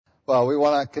Well, we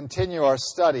want to continue our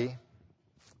study,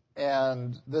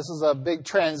 and this is a big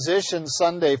transition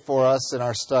Sunday for us in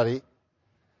our study.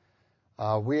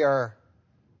 We have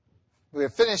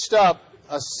finished up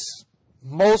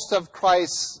most of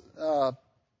Christ's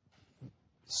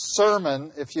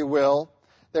sermon, if you will.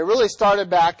 They really started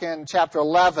back in chapter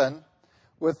 11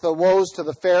 with the woes to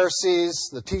the Pharisees,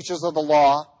 the teachers of the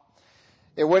law.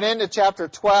 It went into chapter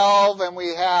 12, and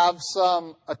we have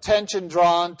some attention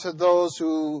drawn to those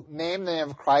who name the name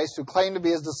of Christ, who claim to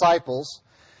be His disciples.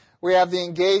 We have the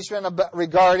engagement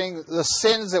regarding the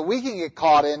sins that we can get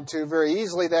caught into very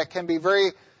easily that can be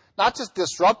very, not just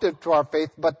disruptive to our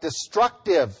faith, but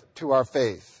destructive to our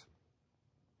faith.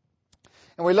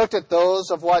 And we looked at those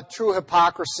of what true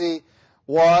hypocrisy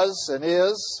was and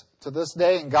is to this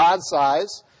day in God's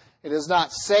eyes. It is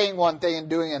not saying one thing and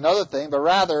doing another thing, but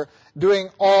rather doing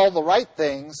all the right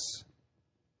things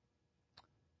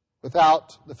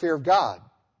without the fear of God,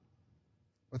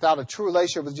 without a true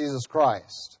relationship with Jesus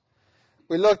Christ.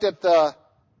 We looked at the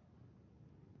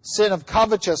sin of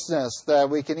covetousness that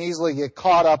we can easily get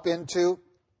caught up into.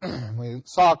 We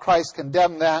saw Christ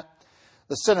condemn that.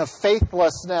 The sin of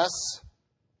faithlessness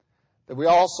that we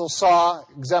also saw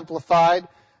exemplified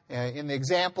in the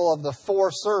example of the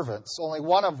 4 servants, only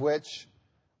one of which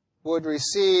would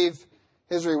receive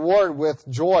his reward with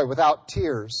joy, without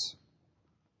tears.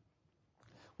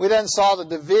 We then saw the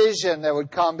division that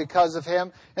would come because of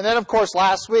him. And then, of course,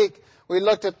 last week, we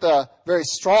looked at the very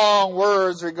strong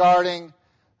words regarding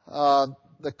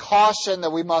the caution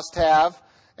that we must have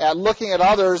at looking at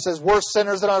others as worse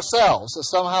sinners than ourselves. So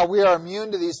somehow we are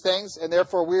immune to these things, and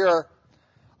therefore we are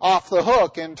off the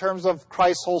hook in terms of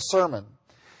Christ's whole sermon.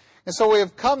 And so we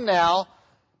have come now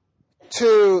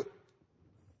to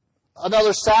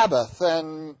another Sabbath,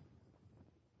 and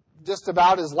just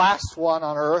about his last one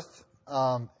on earth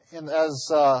as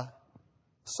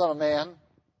Son of Man.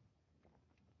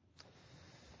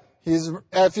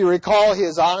 If you recall, he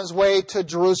is on his way to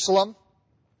Jerusalem.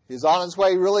 He's on his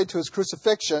way really to his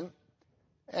crucifixion,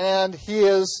 and he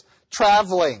is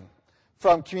traveling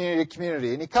from community to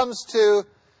community. And he comes to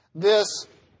this,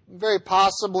 very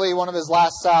possibly one of his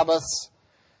last Sabbaths.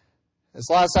 His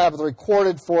last Sabbath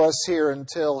recorded for us here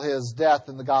until his death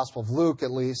in the Gospel of Luke,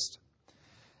 at least.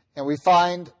 And we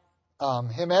find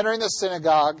him entering the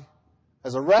synagogue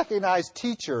as a recognized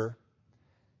teacher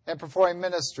and performing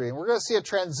ministry. And we're going to see a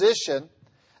transition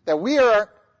that we are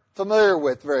familiar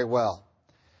with very well.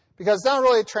 Because it's not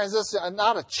really a transition,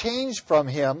 not a change from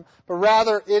him, but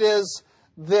rather it is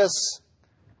this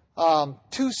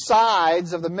 2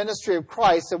 sides of the ministry of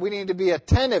Christ that we need to be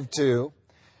attentive to.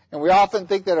 And we often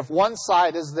think that if one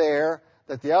side is there,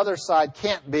 that the other side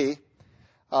can't be,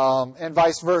 and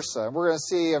vice versa. And we're going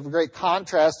to see a great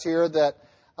contrast here that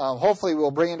hopefully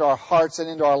we'll bring into our hearts and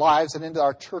into our lives and into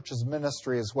our church's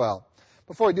ministry as well.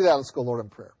 Before we do that, let's go, Lord, in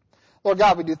prayer. Lord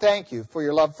God, we do thank you for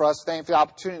your love for us. Thank you for the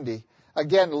opportunity,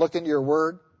 again, to look into your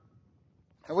word.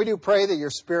 And we do pray that your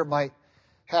Spirit might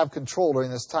have control during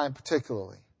this time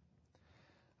particularly.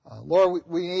 Lord,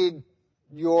 we need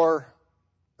your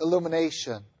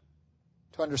illumination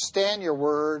to understand your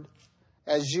word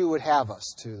as you would have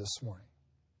us to this morning.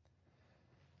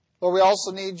 Lord, we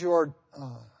also need your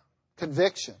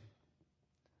conviction,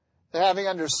 that having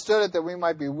understood it, that we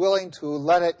might be willing to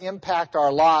let it impact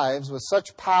our lives with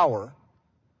such power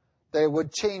that it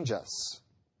would change us.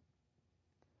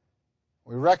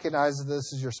 We recognize that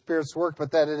this is your Spirit's work,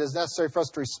 but that it is necessary for us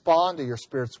to respond to your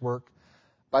Spirit's work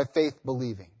by faith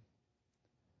believing,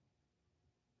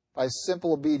 by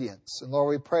simple obedience. And Lord,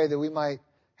 we pray that we might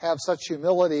have such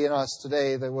humility in us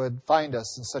today that would find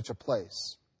us in such a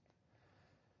place.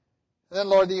 And then,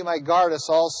 Lord, that you might guard us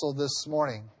also this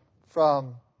morning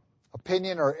from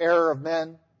opinion or error of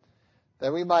men,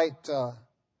 that we might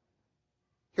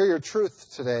hear your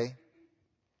truth today,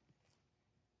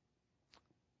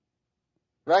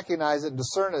 recognize it and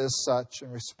discern it as such,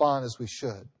 and respond as we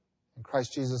should. In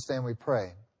Christ Jesus' name we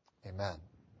pray. Amen.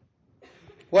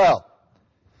 Well,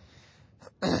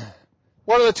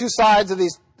 what are the 2 sides of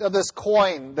this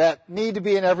coin that need to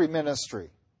be in every ministry?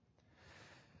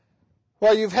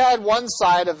 Well, you've had one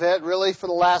side of it really for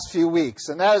the last few weeks,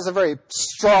 and that is a very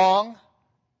strong,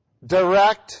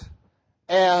 direct,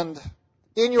 and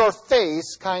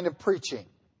in-your-face kind of preaching.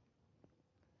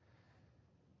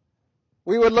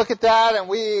 We would look at that, and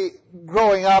we,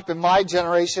 growing up in my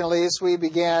generation at least, we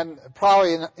began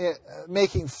probably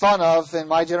making fun of, in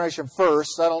my generation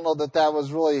first. I don't know that that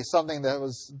was really something that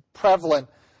was prevalent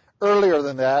earlier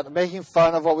than that, making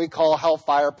fun of what we call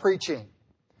hellfire preaching.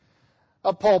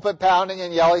 A pulpit pounding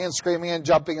and yelling and screaming and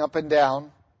jumping up and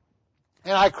down.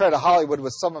 And I credit Hollywood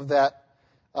with some of that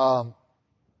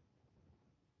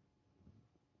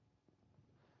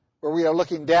where we are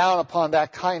looking down upon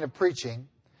that kind of preaching.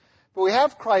 But we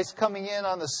have Christ coming in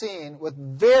on the scene with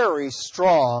very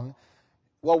strong,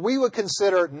 what we would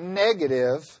consider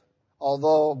negative,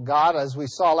 although God, as we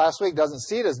saw last week, doesn't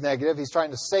see it as negative. He's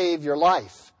trying to save your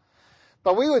life.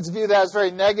 But we would view that as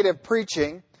very negative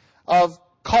preaching of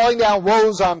calling down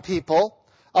woes on people,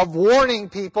 of warning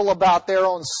people about their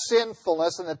own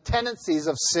sinfulness and the tendencies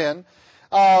of sin,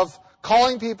 of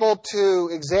calling people to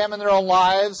examine their own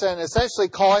lives and essentially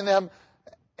calling them,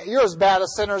 you're as bad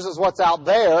as sinners as what's out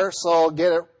there, so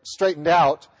get it straightened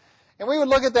out. And we would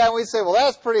look at that and we'd say, well,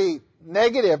 that's pretty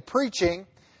negative preaching,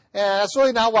 and that's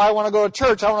really not why I want to go to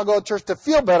church. I want to go to church to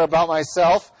feel better about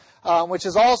myself, which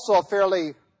is also a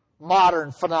fairly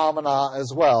modern phenomena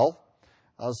as well.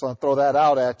 I just want to throw that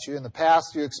out at you. In the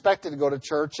past, you expected to go to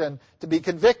church and to be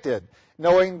convicted,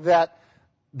 knowing that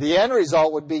the end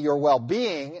result would be your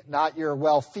well-being, not your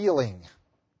well-feeling.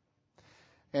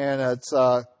 And it's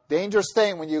a dangerous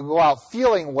thing when you go out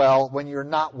feeling well when you're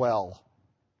not well.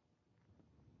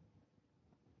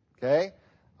 Okay?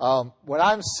 When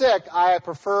I'm sick, I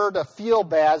prefer to feel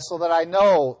bad so that I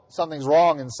know something's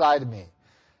wrong inside of me.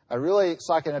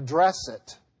 So I can address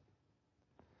it.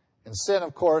 And sin,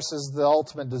 of course, is the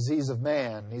ultimate disease of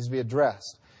man. It needs to be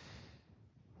addressed.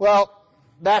 Well,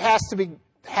 that has to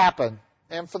happen.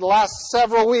 And for the last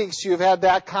several weeks, you've had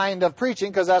that kind of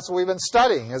preaching because that's what we've been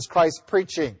studying, is Christ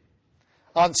preaching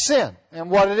on sin and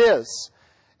what it is,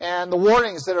 and the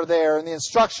warnings that are there, and the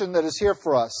instruction that is here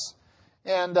for us.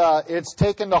 And it's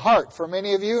taken to heart for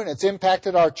many of you, and it's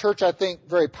impacted our church, I think,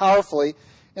 very powerfully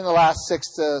in the last 6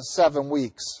 to 7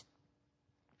 weeks.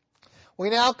 We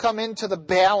now come into the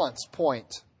balance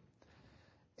point.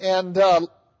 And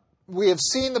we have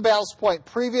seen the balance point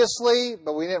previously,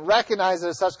 but we didn't recognize it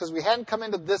as such because we hadn't come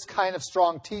into this kind of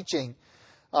strong teaching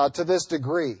to this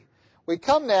degree. We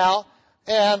come now,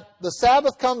 and the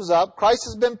Sabbath comes up. Christ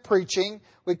has been preaching.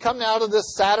 We come now to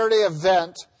this Saturday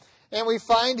event, and we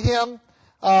find him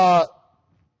not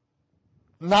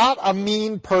a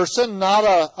mean person, not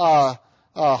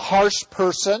a harsh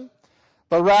person,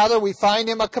 but rather we find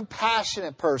him a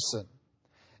compassionate person.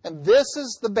 And this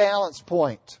is the balance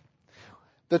point.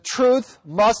 The truth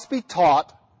must be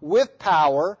taught with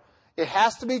power. It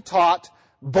has to be taught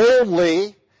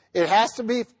boldly. It has to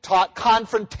be taught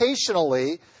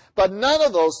confrontationally. But none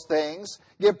of those things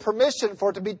give permission for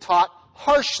it to be taught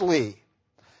harshly,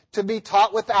 to be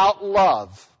taught without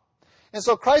love. And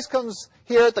so Christ comes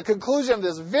here at the conclusion of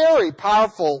this very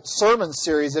powerful sermon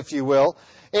series, if you will,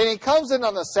 and he comes in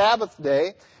on the Sabbath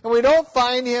day, and we don't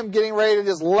find him getting ready to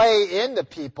just lay into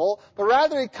people, but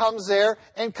rather he comes there,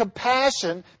 and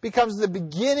compassion becomes the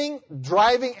beginning,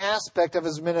 driving aspect of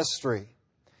his ministry.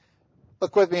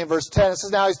 Look with me in verse 10. It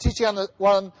says, now he's teaching in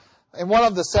one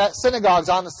of the synagogues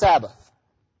on the Sabbath.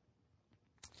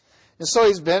 And so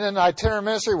he's been in an itinerant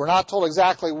ministry. We're not told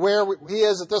exactly where he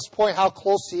is at this point, how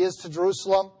close he is to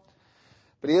Jerusalem,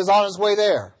 but he is on his way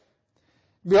there.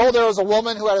 Behold, there was a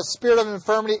woman who had a spirit of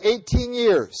infirmity 18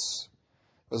 years,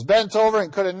 was bent over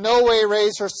and could in no way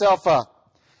raise herself up.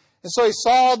 And so he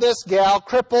saw this gal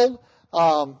crippled.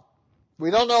 We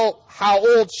don't know how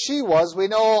old she was. We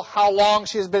know how long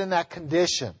she has been in that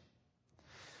condition.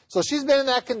 So she's been in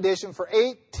that condition for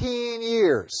 18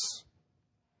 years.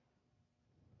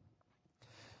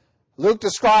 Luke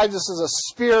describes this as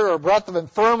a spirit or breath of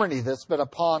infirmity that's been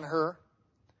upon her.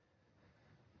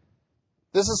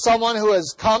 This is someone who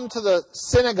has come to the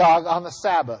synagogue on the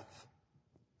Sabbath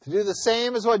to do the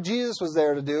same as what Jesus was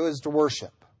there to do, is to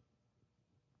worship.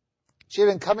 She had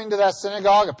been coming to that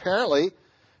synagogue apparently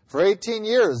for 18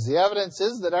 years. The evidence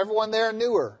is that everyone there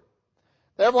knew her.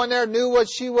 Everyone there knew what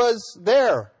she was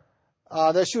there,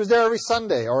 that she was there every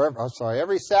Sunday,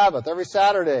 every Sabbath, every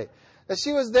Saturday. That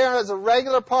she was there as a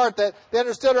regular part, that they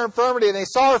understood her infirmity and they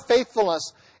saw her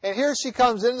faithfulness. And here she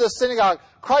comes into the synagogue.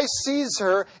 Christ sees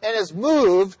her and is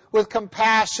moved with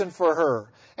compassion for her.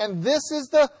 And this is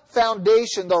the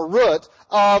foundation, the root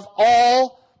of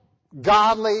all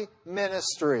godly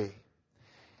ministry.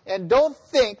 And don't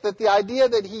think that the idea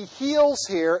that he heals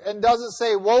here and doesn't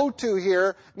say woe to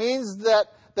here means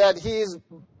that he's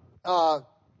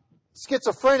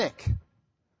schizophrenic.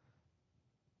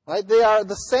 Right? They are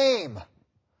the same.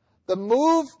 The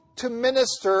move to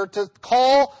minister, to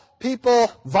call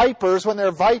people vipers when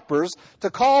they're vipers, to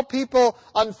call people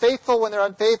unfaithful when they're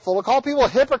unfaithful, to call people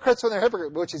hypocrites when they're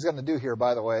hypocrites, which he's going to do here,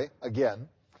 by the way, again,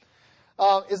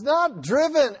 is not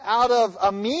driven out of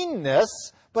a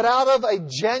meanness, but out of a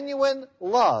genuine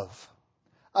love,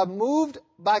 moved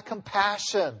by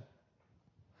compassion.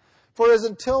 For it is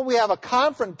until we have a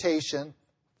confrontation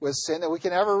with sin that we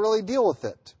can ever really deal with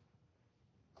it.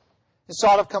 And so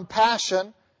out of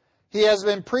compassion, he has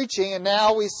been preaching, and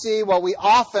now we see what we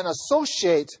often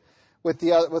associate with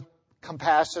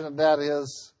compassion, and that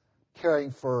is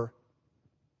caring for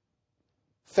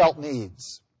felt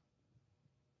needs.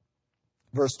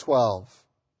 Verse 12.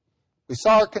 We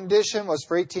saw her condition was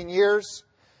for 18 years.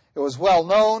 It was well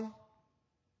known.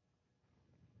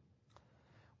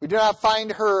 We do not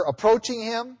find her approaching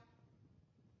him,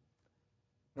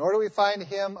 nor do we find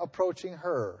him approaching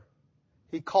her.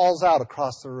 He calls out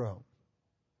across the room.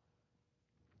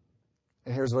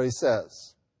 And here's what he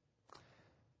says.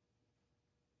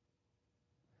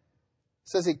 He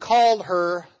says he called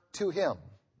her to him.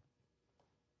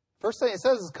 First thing he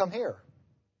says is, come here.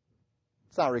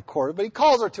 It's not recorded, but he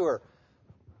calls her to her.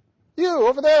 You,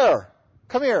 over there,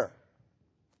 come here.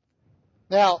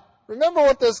 Now, remember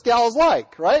what this gal is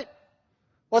like, right?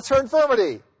 What's her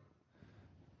infirmity?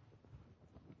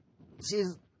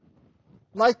 She's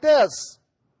like this.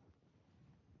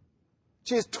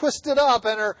 She's twisted up,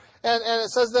 and it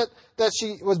says that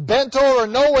she was bent over,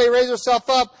 no way raised herself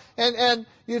up, and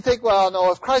you think, well,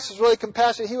 no, if Christ was really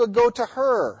compassionate, he would go to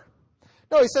her.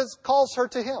 No, he says, calls her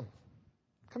to him.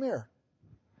 Come here.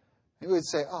 You would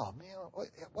say, oh man,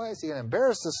 why is he going to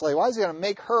embarrass this lady? Why is he going to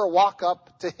make her walk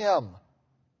up to him?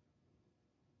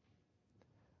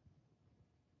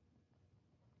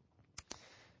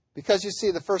 Because you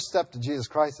see, the first step to Jesus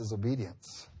Christ is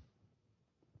obedience.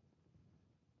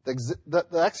 The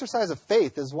exercise of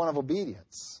faith is one of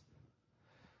obedience.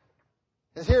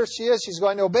 And here she is, she's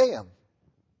going to obey him.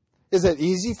 Is it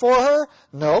easy for her?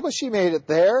 No, but she made it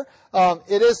there.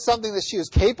 It is something that she was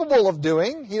capable of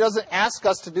doing. He doesn't ask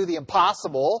us to do the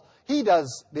impossible. He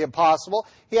does the impossible.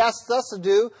 He asks us to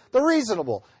do the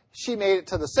reasonable. She made it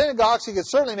to the synagogue. She could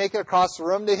certainly make it across the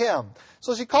room to him.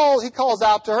 So he calls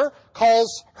out to her,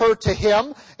 calls her to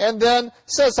him, and then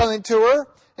says something to her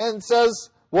and says,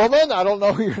 woman, I don't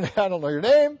know your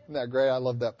name. Isn't that great? I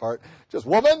love that part. Just,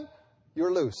 woman,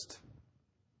 you're loosed.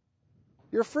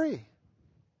 You're free.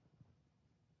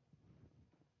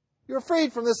 You're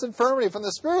freed from this infirmity, from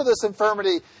the spirit of this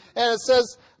infirmity. And it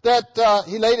says that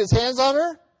he laid his hands on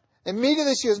her.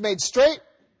 Immediately she was made straight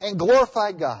and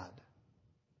glorified God.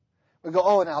 We go,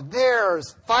 oh, now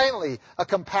there's finally a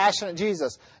compassionate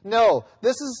Jesus. No,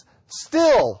 this is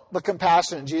still the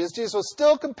compassionate Jesus. Jesus was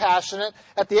still compassionate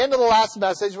at the end of the last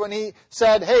message when he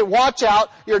said, hey, watch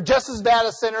out, you're just as bad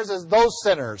as sinners as those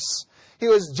sinners. He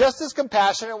was just as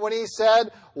compassionate when he said,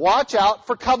 watch out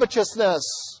for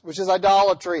covetousness, which is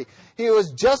idolatry. He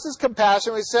was just as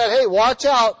compassionate when he said, hey, watch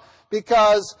out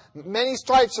because many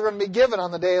stripes are going to be given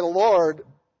on the day of the Lord.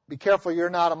 Be careful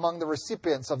you're not among the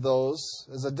recipients of those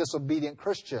as a disobedient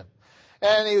Christian.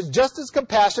 And he was just as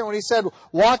compassionate when he said,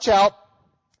 watch out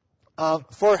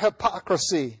for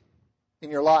hypocrisy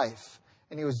in your life.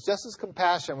 And he was just as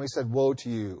compassionate when he said, woe to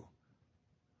you.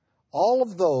 All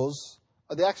of those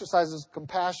are the exercises of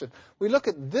compassion. We look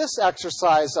at this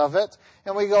exercise of it,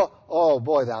 and we go, oh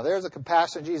boy, now there's a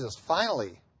compassionate Jesus,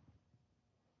 finally.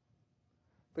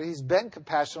 But he's been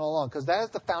compassionate all along, because that is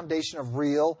the foundation of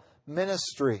real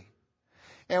ministry.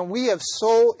 And we have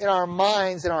so, in our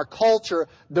minds, in our culture,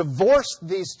 divorced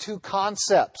these two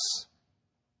concepts.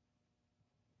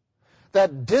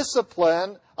 That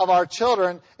discipline of our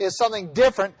children is something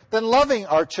different than loving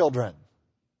our children.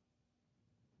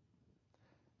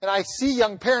 And I see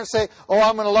young parents say, oh,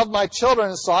 I'm going to love my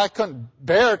children, so I couldn't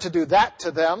bear to do that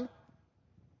to them.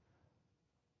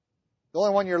 The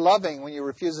only one you're loving when you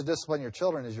refuse to discipline your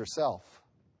children is yourself.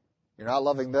 You're not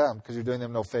loving them because you're doing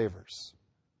them no favors.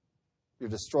 You're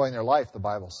destroying their life, the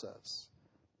Bible says.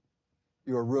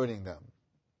 You are ruining them.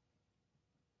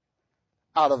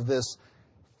 Out of this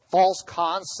false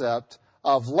concept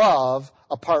of love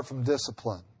apart from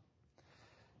discipline.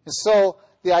 And so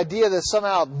the idea that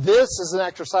somehow this is an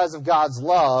exercise of God's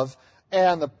love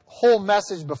and the whole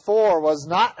message before was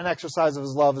not an exercise of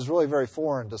His love is really very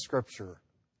foreign to Scripture.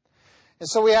 And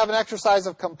so we have an exercise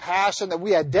of compassion that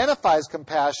we identify as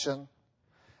compassion,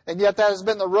 and yet that has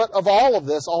been the root of all of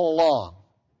this all along.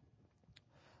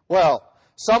 Well,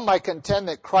 some might contend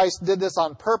that Christ did this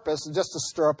on purpose just to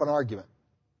stir up an argument.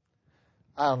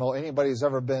 I don't know anybody who's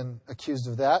ever been accused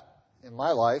of that in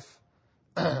my life.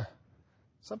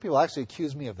 Some people actually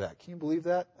accuse me of that. Can you believe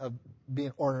that? Of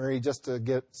being ornery just to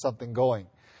get something going.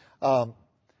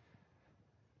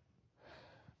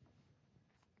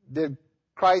 Did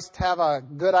Christ have a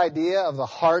good idea of the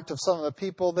heart of some of the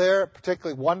people there,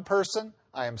 particularly one person?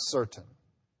 I am certain.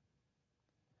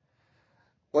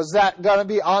 Was that going to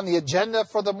be on the agenda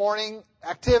for the morning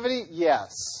activity?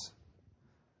 Yes.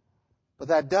 But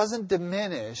that doesn't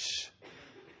diminish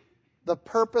the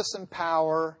purpose and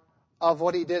power of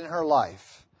what He did in her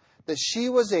life. That she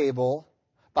was able,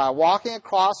 by walking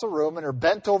across a room in her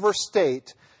bent-over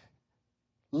state,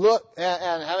 look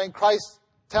and having Christ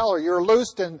tell her, you're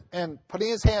loosed, and putting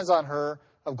his hands on her,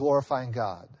 of glorifying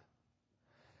God.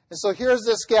 And so here's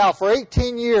this gal for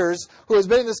 18 years who has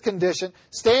been in this condition,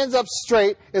 stands up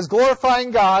straight, is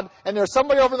glorifying God, and there's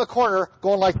somebody over in the corner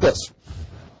going like this.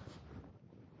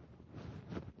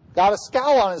 Got a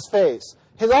scowl on his face.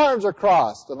 His arms are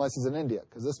crossed, unless he's in India,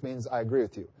 because this means I agree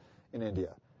with you in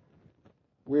India.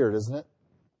 Weird, isn't it?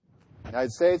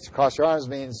 United States, cross your arms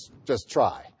means just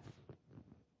try.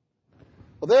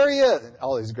 Well, there he is. And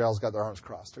all these girls got their arms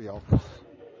crossed.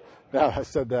 Now I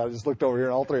said that, I just looked over here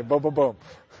and all three, boom, boom, boom.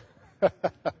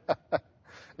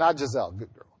 Not Giselle,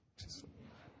 good girl.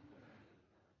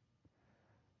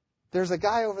 There's a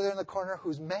guy over there in the corner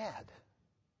who's mad,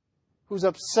 who's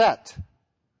upset,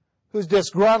 who's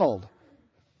disgruntled.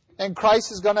 And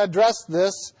Christ is going to address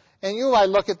this. And you might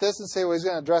look at this and say, well, he's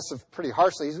going to address it pretty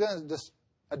harshly. He's going to just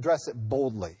address it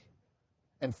boldly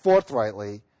and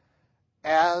forthrightly,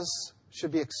 as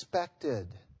should be expected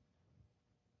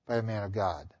by a man of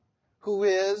God who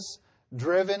is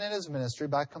driven in his ministry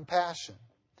by compassion.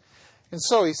 And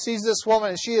so he sees this woman,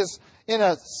 and she is in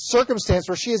a circumstance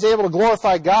where she is able to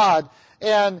glorify God.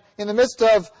 And in the midst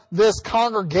of this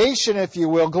congregation, if you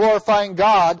will, glorifying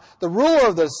God, the ruler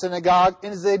of the synagogue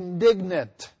is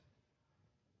indignant.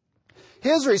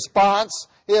 His response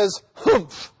is,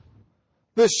 humph,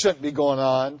 this shouldn't be going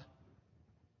on.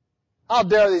 How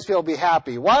dare these people be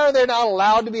happy? Why are they not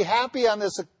allowed to be happy on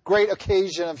this great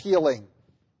occasion of healing?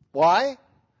 Why?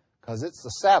 Because it's the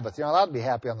Sabbath. You're not allowed to be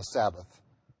happy on the Sabbath,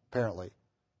 apparently.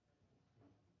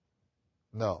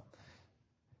 No.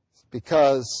 It's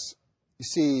because, you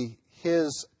see,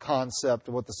 his concept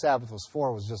of what the Sabbath was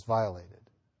for was just violated.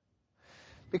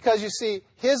 Because, you see,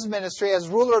 his ministry as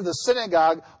ruler of the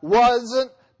synagogue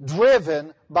wasn't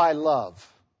driven by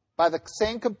love, by the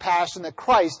same compassion that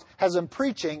Christ has been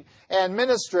preaching and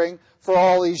ministering for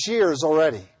all these years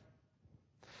already.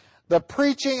 The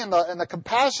preaching and the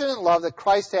compassion and love that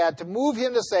Christ had to move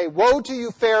him to say, woe to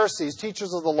you Pharisees,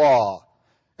 teachers of the law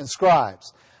and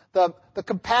scribes. The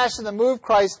compassion that moved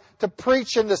Christ to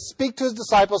preach and to speak to his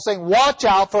disciples saying, watch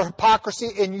out for hypocrisy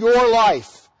in your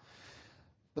life.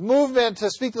 The movement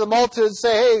to speak to the multitude and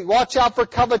say, hey, watch out for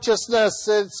covetousness.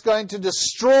 It's going to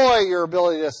destroy your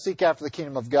ability to seek after the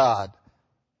kingdom of God.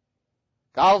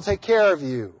 God will take care of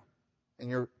you and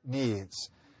your needs.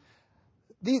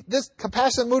 This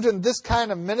compassion moved in this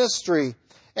kind of ministry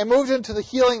and moved into the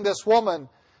healing this woman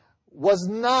was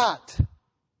not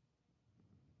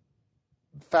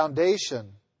the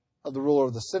foundation of the ruler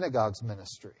of the synagogue's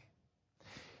ministry.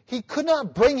 He could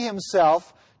not bring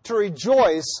himself to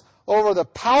rejoice over the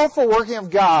powerful working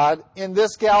of God in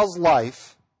this gal's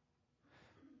life.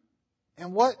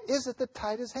 And what is it that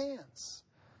tied his hands?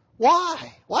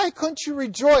 Why? Why couldn't you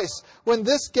rejoice when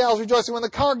this gal's rejoicing, when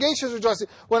the congregation is rejoicing,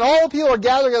 when all the people are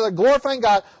gathered together glorifying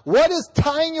God? What is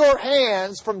tying your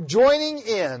hands from joining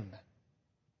in?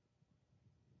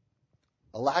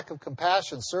 A lack of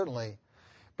compassion, certainly,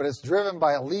 but it's driven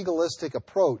by a legalistic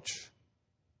approach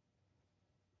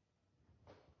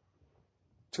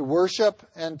to worship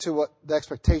and to the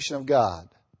expectation of God.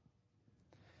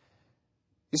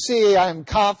 You see, I am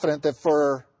confident that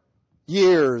for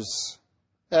years,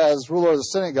 as ruler of the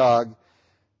synagogue,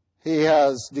 he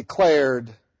has declared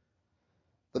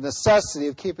the necessity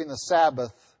of keeping the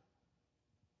Sabbath.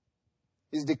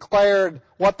 He's declared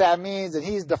what that means, and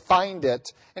he's defined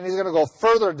it, and he's going to go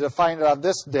further to define it on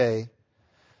this day.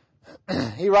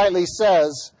 He rightly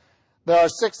says, there are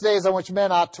 6 days on which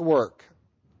men ought to work.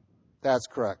 That's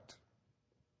correct.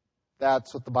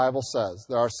 That's what the Bible says.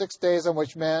 There are 6 days on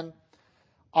which men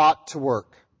ought to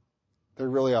work. There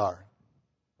really are.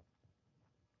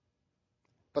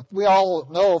 But we all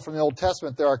know from the Old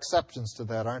Testament there are exceptions to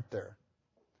that, aren't there?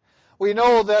 We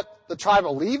know that the tribe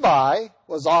of Levi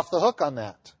was off the hook on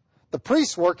that. The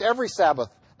priests work every Sabbath.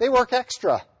 They work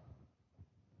extra.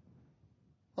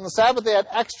 On the Sabbath they had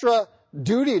extra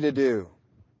duty to do.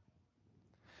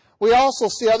 We also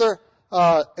see other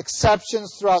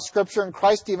exceptions throughout Scripture, and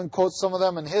Christ even quotes some of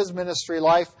them in his ministry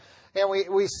life. And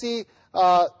we see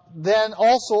then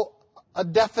also a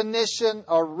definition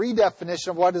or redefinition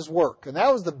of what is work. And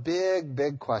that was the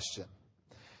big question.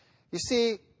 You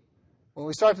see, when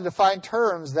we start to define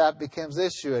terms, that becomes the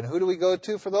issue. And who do we go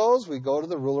to for those? We go to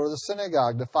the ruler of the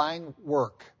synagogue. Define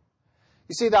work.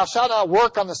 You see, thou shalt not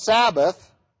work on the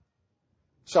Sabbath,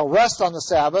 shall rest on the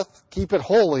Sabbath, keep it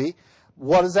holy.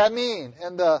 What does that mean?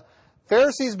 And the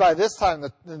Pharisees by this time,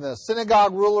 the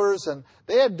synagogue rulers, and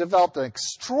they had developed an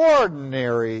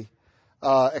extraordinary,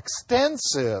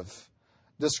 extensive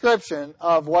description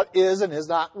of what is and is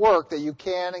not work that you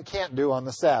can and can't do on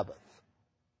the Sabbath.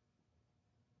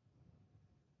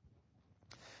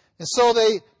 And so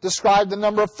they described the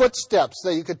number of footsteps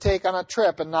that you could take on a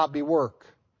trip and not be work.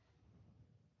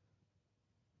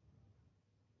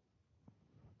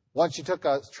 Once you took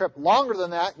a trip longer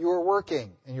than that, you were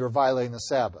working and you were violating the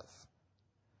Sabbath.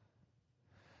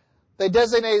 They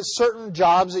designated certain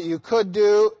jobs that you could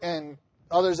do and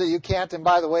others that you can't. And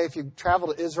by the way, if you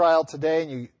travel to Israel today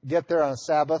and you get there on a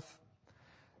Sabbath,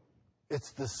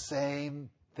 it's the same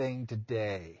thing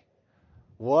today.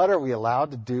 What are we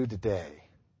allowed to do today?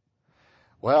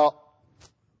 Well,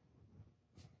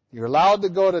 you're allowed to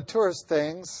go to tourist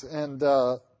things and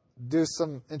do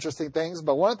some interesting things,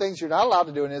 but one of the things you're not allowed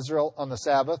to do in Israel on the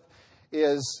Sabbath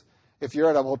is if you're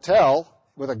at a hotel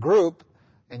with a group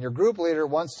and your group leader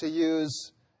wants to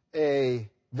use a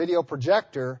video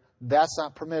projector, that's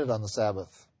not permitted on the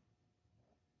Sabbath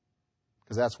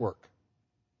because that's work.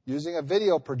 Using a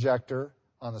video projector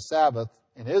on the Sabbath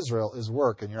in Israel is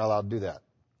work, and you're not allowed to do that.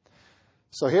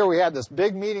 So here we had this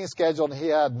big meeting scheduled, and he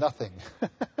had nothing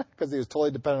because he was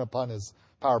totally dependent upon his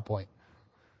PowerPoint.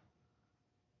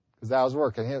 Because that was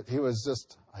work, and he was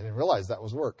just, I didn't realize that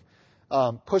was work.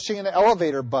 Pushing an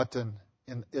elevator button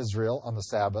in Israel on the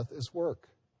Sabbath is work.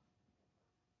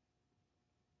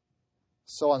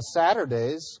 So on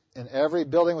Saturdays, in every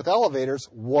building with elevators,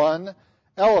 one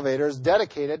elevator is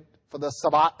dedicated for the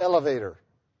Sabbath elevator.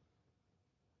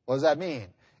 What does that mean?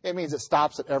 It means it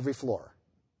stops at every floor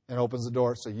and opens the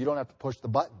door so you don't have to push the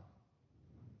button.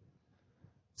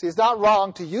 See, it's not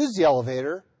wrong to use the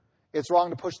elevator. It's wrong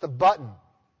to push the button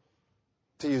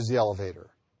to use the elevator.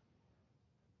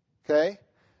 Okay?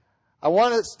 I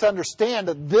want us to understand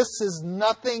that this is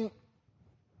nothing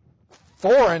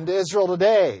foreign to Israel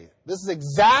today. This is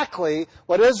exactly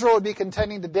what Israel would be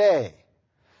contending today.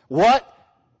 What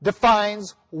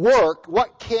defines work?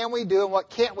 What can we do and what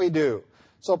can't we do?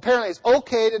 So apparently it's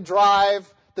okay to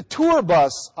drive the tour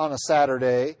bus on a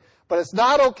Saturday, but it's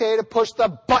not okay to push the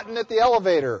button at the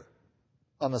elevator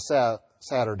on the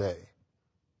Saturday.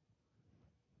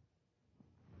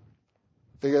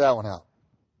 Figure that one out.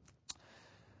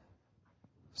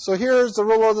 So here's the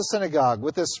ruler of the synagogue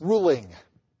with this ruling.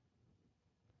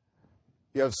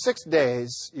 You have 6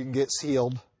 days you can get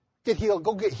healed. Get healed.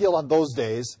 Go get healed on those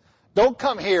days. Don't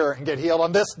come here and get healed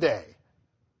on this day.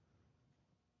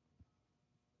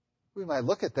 We might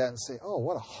look at that and say, oh,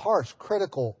 what a harsh,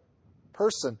 critical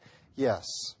person. Yes.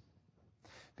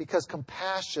 Because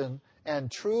compassion and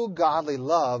true godly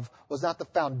love was not the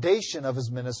foundation of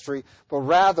his ministry, but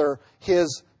rather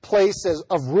his place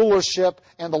of rulership,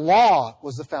 and the law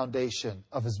was the foundation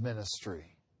of his ministry.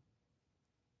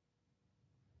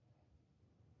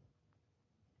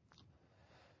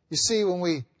 You see, when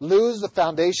we lose the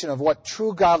foundation of what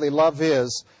true godly love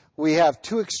is, we have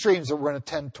two extremes that we're going to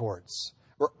tend towards.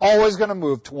 We're always going to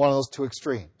move to one of those two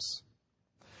extremes.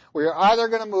 We are either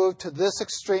going to move to this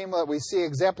extreme that we see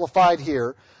exemplified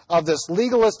here of this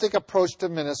legalistic approach to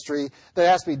ministry that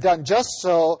has to be done just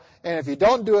so, and if you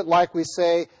don't do it like we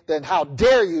say, then how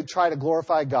dare you try to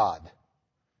glorify God?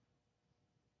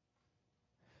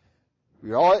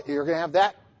 You're going to have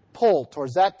that pull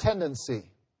towards that tendency.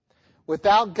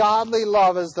 Without godly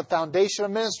love as the foundation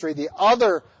of ministry, the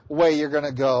other way you're going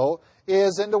to go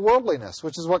is into worldliness,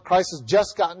 which is what Christ has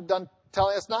just gotten done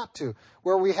telling us not to,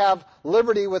 where we have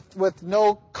liberty with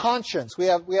no conscience. We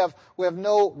have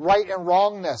no right and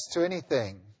wrongness to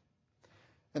anything.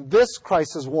 And this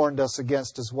Christ has warned us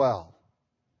against as well,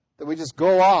 that we just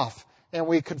go off and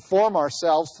we conform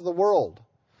ourselves to the world.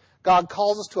 God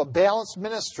calls us to a balanced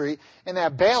ministry, and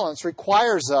that balance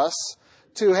requires us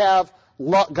to have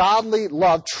godly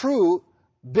love, true,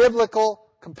 biblical,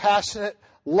 compassionate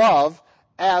love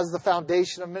as the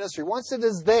foundation of ministry. Once it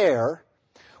is there,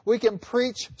 we can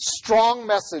preach strong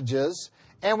messages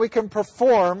and we can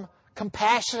perform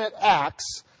compassionate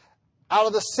acts out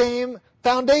of the same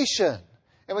foundation.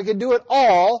 And we can do it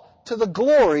all to the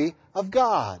glory of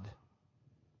God.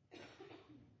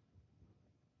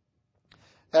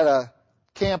 At a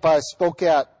camp I spoke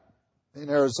at in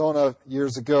Arizona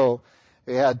years ago,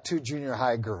 we had 2 junior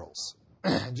high girls.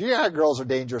 Junior high girls are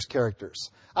dangerous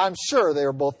characters. I'm sure they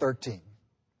were both 13.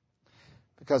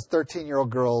 Because 13-year-old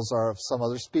girls are of some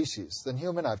other species than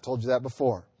human. I've told you that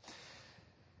before.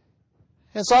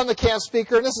 And so I'm the camp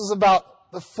speaker, and this is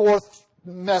about the 4th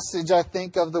message, I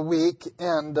think, of the week.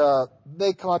 And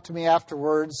they come up to me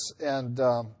afterwards, and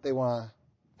they want to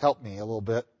help me a little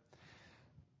bit.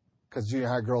 Because junior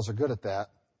high girls are good at that,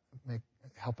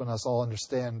 helping us all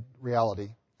understand reality.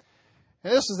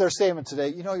 And this is their statement today.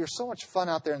 You know, you're so much fun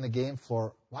out there in the game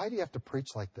floor. Why do you have to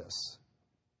preach like this?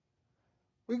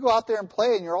 We go out there and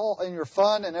play, and you're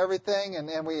fun and everything,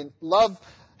 and we love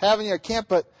having you at camp,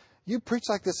 but you preach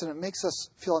like this, and it makes us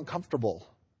feel uncomfortable.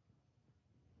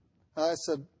 I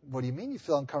said, what do you mean you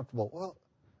feel uncomfortable? Well,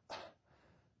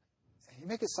 you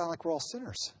make it sound like we're all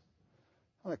sinners.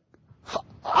 I'm like,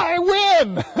 I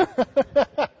win!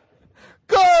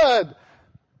 Good!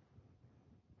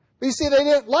 But you see, they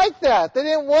didn't like that. They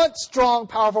didn't want strong,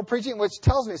 powerful preaching, which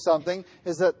tells me something,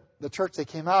 is that the church they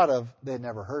came out of, they had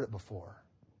never heard it before.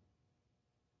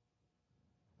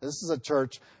 This is a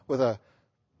church with a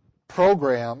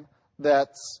program that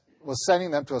was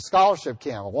sending them to a scholarship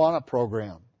camp, a Awana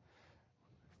program,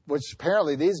 which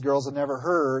apparently these girls had never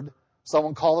heard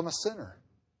someone call them a sinner.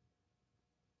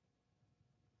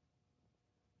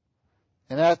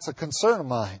 And that's a concern of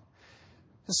mine.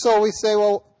 And so we say,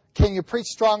 well, can you preach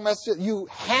strong messages? You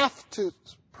have to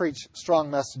preach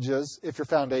strong messages if your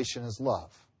foundation is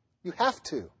love. You have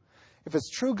to. If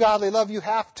it's true godly love, you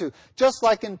have to. Just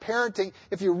like in parenting,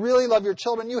 if you really love your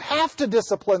children, you have to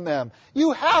discipline them.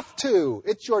 You have to.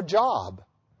 It's your job.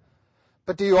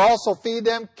 But do you also feed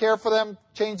them, care for them,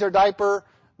 change their diaper,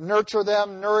 nurture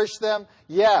them, nourish them?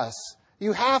 Yes.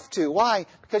 You have to. Why?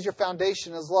 Because your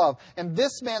foundation is love. And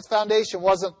this man's foundation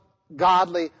wasn't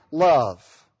godly love.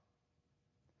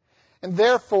 And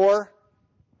therefore,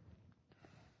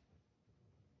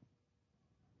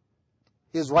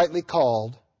 he is rightly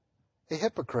called a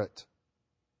hypocrite.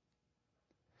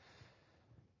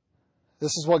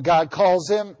 This is what God calls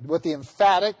him with the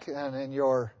emphatic, and in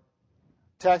your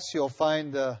text you'll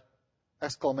find the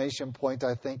exclamation point,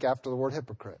 I think, after the word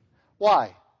hypocrite.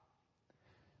 Why?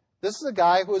 This is a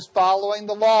guy who is following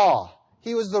the law.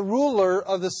 He was the ruler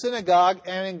of the synagogue,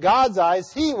 and in God's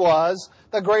eyes, he was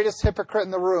the greatest hypocrite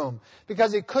in the room,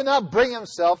 because he could not bring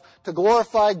himself to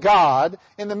glorify God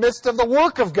in the midst of the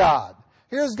work of God.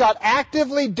 Here's God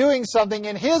actively doing something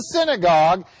in his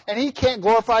synagogue, and he can't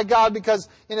glorify God because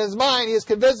in his mind he has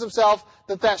convinced himself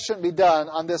that that shouldn't be done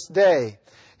on this day.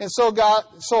 And so God,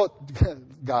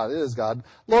 it is God.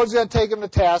 Lord's going to take him to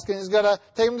task, and he's going to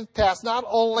take him to task not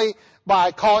only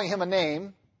by calling him a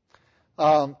name,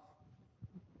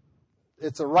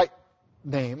 it's a right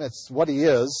name, it's what he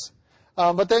is,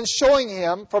 but then showing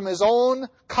him from his own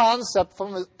concept,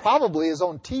 probably his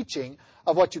own teaching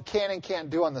of what you can and can't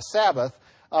do on the Sabbath,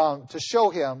 to show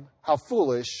him how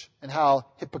foolish and how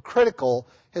hypocritical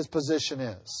his position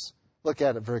is. Look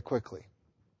at it very quickly.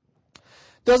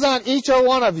 Does not each or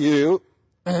one of you,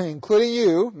 including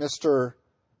you, Mr.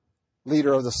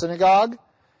 Leader of the synagogue,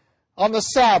 on the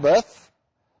Sabbath,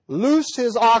 loose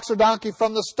his ox or donkey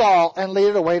from the stall and lead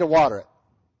it away to water it?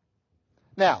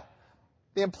 Now,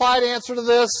 the implied answer to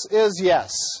this is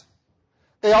yes.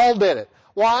 They all did it.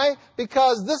 Why?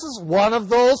 Because this is one of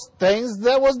those things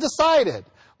that was decided,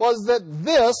 was that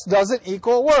this doesn't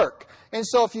equal work. And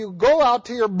so if you go out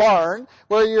to your barn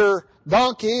where your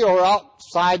donkey, or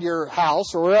outside your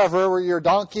house or wherever where your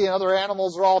donkey and other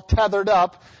animals are all tethered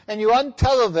up, and you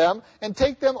untether them and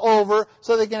take them over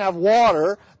so they can have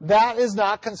water, that is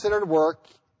not considered work.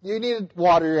 You need to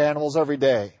water your animals every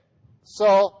day.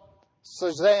 So,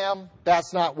 Shazam,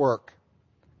 that's not work.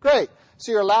 Great.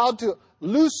 So you're allowed to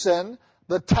loosen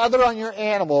the tether on your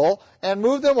animal and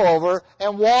move them over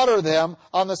and water them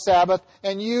on the Sabbath,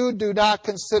 and you do not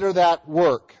consider that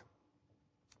work.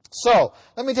 So,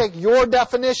 let me take your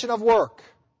definition of work.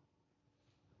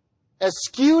 As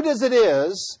skewed as it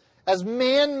is, as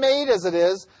man-made as it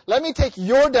is, let me take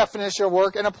your definition of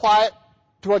work and apply it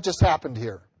to what just happened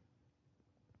here.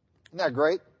 Isn't that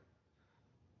great?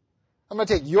 I'm going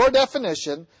to take your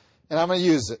definition and I'm going to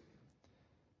use it.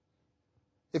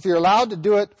 If you're allowed to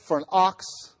do it for an ox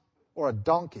or a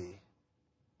donkey,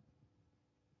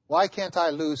 why can't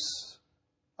I loose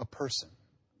a person?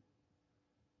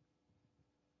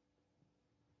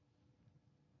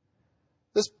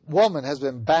 This woman has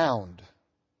been bound.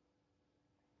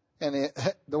 And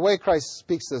the way Christ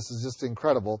speaks this is just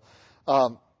incredible.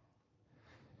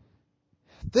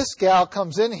 This gal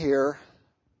comes in here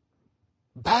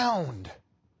bound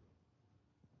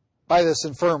by this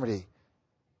infirmity.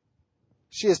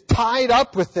 She is tied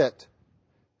up with it.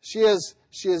 She is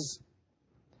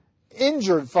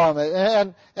injured from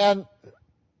it. And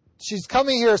she's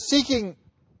coming here seeking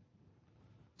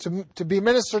to be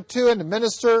ministered to and to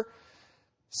minister.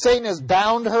 Satan has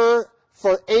bound her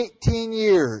for 18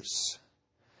 years.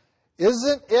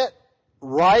 Isn't it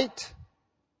right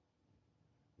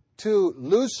to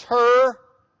loose her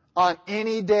on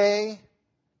any day,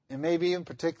 and maybe even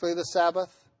particularly the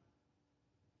Sabbath?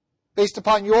 Based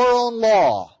upon your own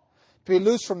law, to be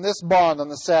loosed from this bond on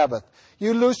the Sabbath.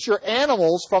 You loose your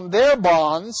animals from their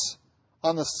bonds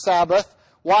on the Sabbath.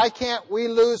 Why can't we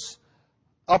loose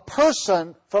a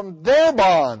person from their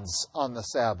bonds on the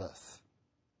Sabbath.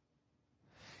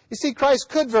 You see, Christ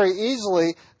could very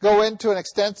easily go into an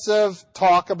extensive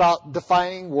talk about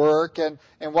defining work and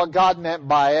what God meant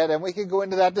by it, and we could go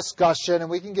into that discussion, and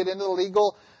we can get into the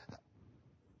legal,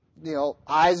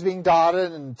 I's being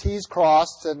dotted and T's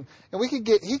crossed, and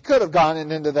he could have gone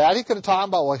into that. He could have talked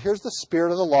about, well, here's the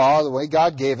spirit of the law, the way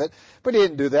God gave it, but he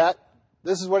didn't do that.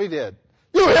 This is what he did.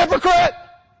 You hypocrite!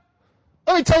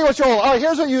 Let me tell you what you're all.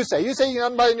 Here's what you say. You say you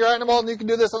can unbind your animal and you can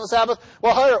do this on the Sabbath.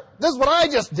 Well, this is what I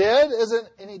just did. Isn't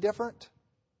any different?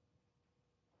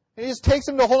 And he just takes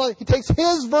him to a whole other. He takes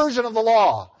his version of the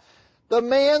law, the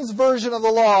man's version of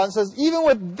the law, and says, even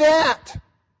with that,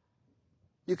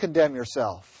 you condemn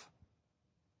yourself.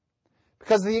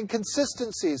 Because of the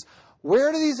inconsistencies.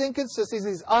 Where do these inconsistencies,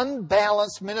 these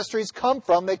unbalanced ministries come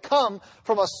from? They come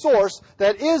from a source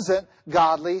that isn't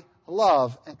godly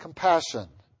love and compassion.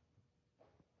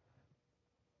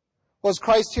 Was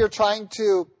Christ here trying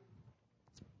to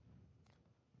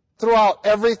throw out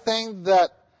everything that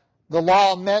the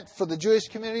law meant for the Jewish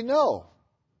community? No.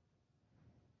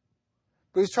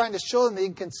 But he's trying to show them the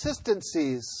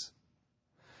inconsistencies,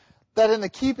 that in the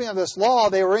keeping of this law,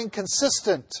 they were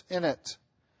inconsistent in it,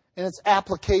 in its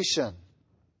application.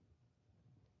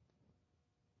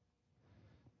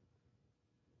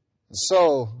 And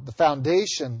so the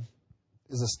foundation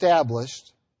is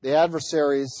established. The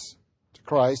adversaries to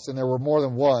Christ, and there were more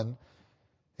than one,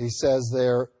 he says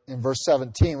there in verse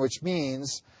 17, which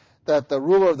means that the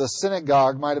ruler of the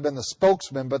synagogue might have been the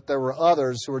spokesman, but there were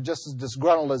others who were just as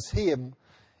disgruntled as him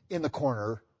in the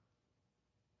corner,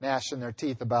 gnashing their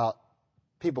teeth about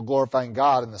people glorifying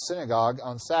God in the synagogue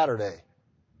on Saturday.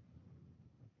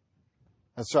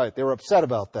 That's right, they were upset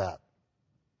about that.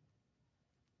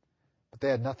 But they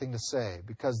had nothing to say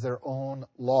because their own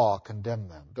law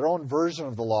condemned them. Their own version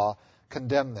of the law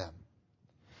condemned them.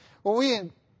 When we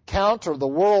encounter the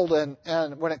world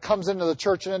and when it comes into the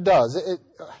church, and it does,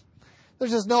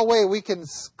 there's just no way we can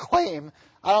claim,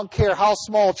 I don't care how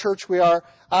small church we are,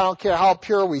 I don't care how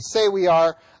pure we say we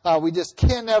are, we just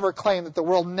can never claim that the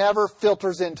world never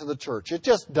filters into the church. It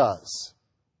just does.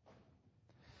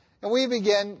 And we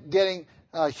begin getting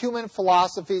human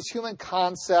philosophies, human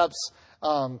concepts,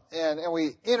 and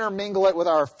we intermingle it with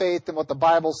our faith and what the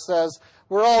Bible says.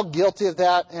 We're all guilty of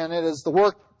that, and it is the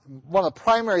work. One of the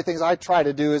primary things I try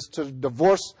to do is to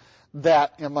divorce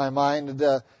that in my mind and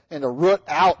to root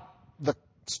out the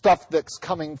stuff that's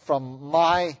coming from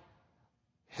my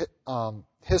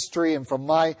history and from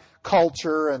my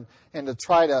culture and to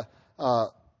try to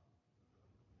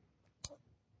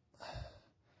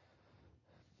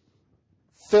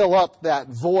fill up that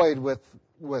void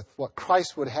with what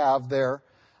Christ would have there.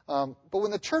 But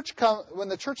when the church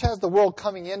has the world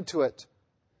coming into it,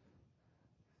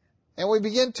 and we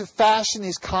begin to fashion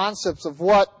these concepts of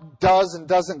what does and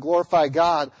doesn't glorify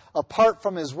God apart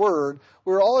from His Word,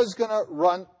 we're always going to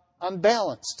run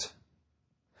unbalanced.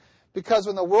 Because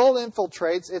when the world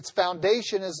infiltrates, its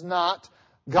foundation is not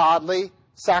godly,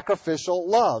 sacrificial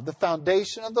love. The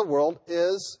foundation of the world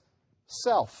is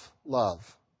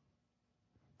self-love.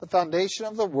 The foundation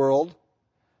of the world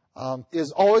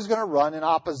is always going to run in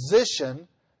opposition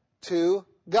to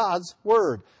God's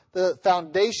Word. The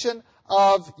foundation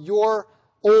of your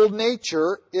old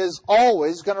nature is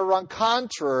always going to run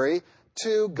contrary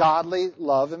to godly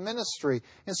love and ministry.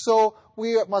 And so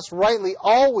we must rightly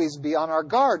always be on our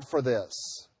guard for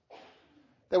this.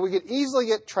 That we could easily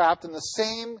get trapped in the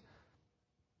same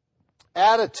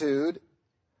attitude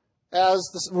as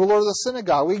the ruler of the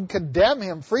synagogue. We can condemn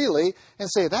him freely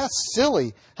and say, that's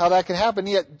silly how that can happen.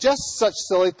 Yet just such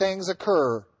silly things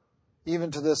occur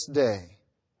even to this day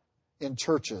in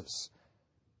churches.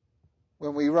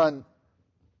 When we run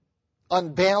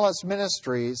unbalanced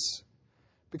ministries,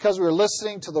 because we're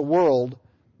listening to the world,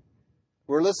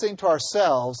 we're listening to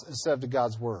ourselves instead of to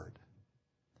God's Word.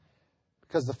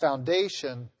 Because the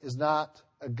foundation is not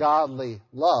a godly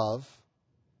love,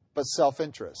 but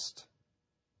self-interest.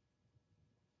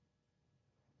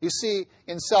 You see,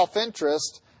 in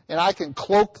self-interest, and I can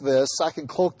cloak this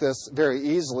very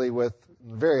easily with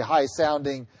very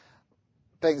high-sounding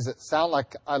things that sound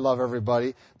like I love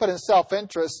everybody. But in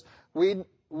self-interest,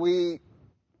 we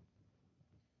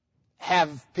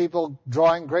have people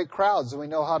drawing great crowds, and we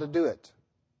know how to do it.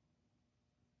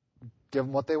 Give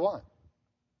them what they want.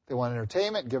 They want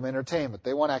entertainment, give them entertainment.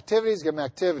 They want activities, give them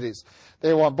activities.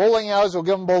 They want bowling alleys, we'll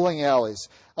give them bowling alleys.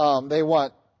 They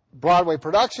want Broadway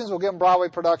productions, we'll give them Broadway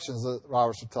productions.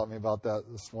 Roberts was telling me about that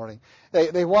this morning.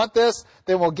 They want this,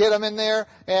 then we'll get them in there.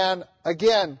 And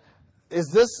again, is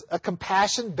this a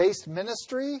compassion-based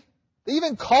ministry? They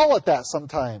even call it that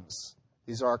sometimes.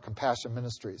 These are our compassion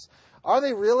ministries. Are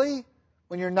they really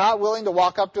when you're not willing to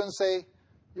walk up to them and say,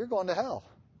 you're going to hell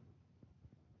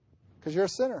because you're a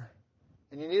sinner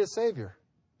and you need a Savior?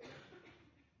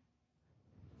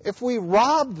 If we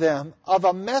rob them of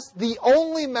the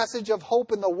only message of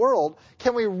hope in the world,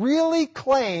 can we really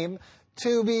claim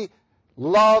to be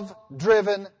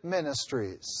love-driven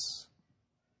ministries?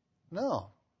 No.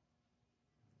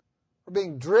 We're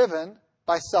being driven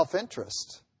by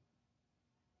self-interest.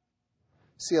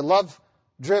 See, a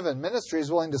love-driven ministry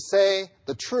is willing to say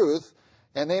the truth,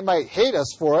 and they might hate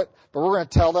us for it, but we're going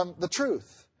to tell them the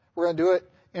truth. We're going to do it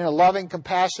in a loving,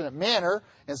 compassionate manner,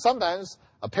 and sometimes,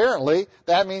 apparently,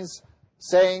 that means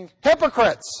saying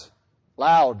hypocrites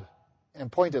loud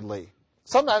and pointedly.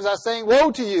 Sometimes that's saying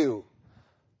woe to you.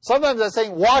 Sometimes that's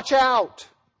saying watch out.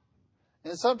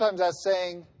 And sometimes that's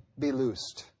saying be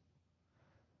loosed.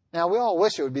 Now, we all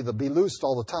wish it would be the be loosed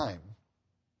all the time.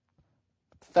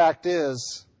 But the fact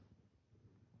is,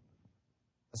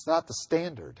 it's not the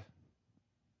standard.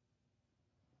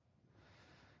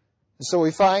 And so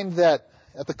we find that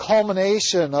at the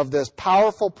culmination of this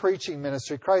powerful preaching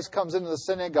ministry, Christ comes into the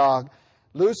synagogue,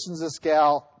 loosens this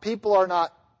gal. People are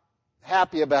not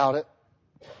happy about it.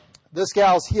 This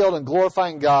gal's healed and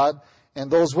glorifying God, and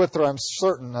those with her I'm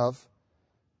certain of.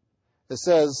 It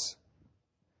says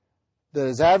that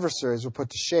his adversaries were put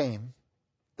to shame.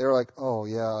 They were like, oh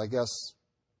yeah, I guess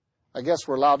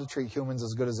we're allowed to treat humans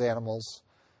as good as animals.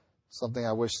 Something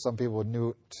I wish some people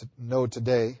would know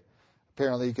today.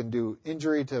 Apparently you can do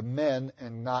injury to men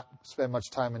and not spend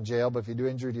much time in jail, but if you do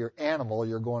injury to your animal,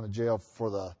 you're going to jail for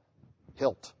the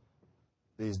hilt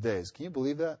these days. Can you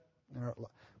believe that?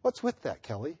 What's with that,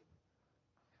 Kelly?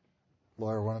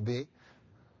 Lawyer want to be?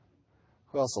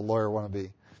 Who else a lawyer want to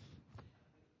be?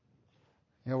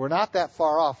 We're not that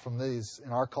far off from these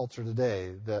in our culture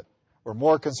today, that we're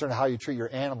more concerned how you treat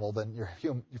your animal than your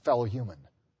fellow human.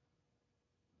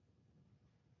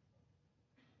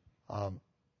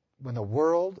 When the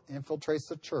world infiltrates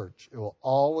the church, it will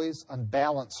always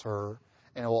unbalance her,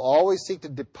 and it will always seek to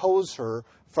depose her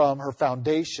from her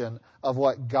foundation of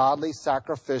what godly,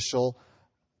 sacrificial,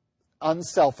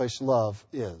 unselfish love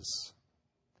is.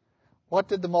 What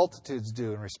did the multitudes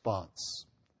do in response?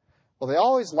 Well, they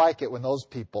always like it when those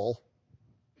people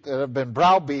that have been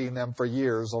browbeating them for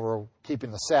years over keeping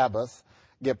the Sabbath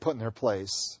get put in their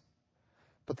place.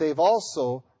 But they've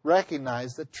also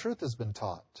recognized that truth has been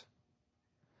taught.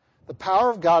 The power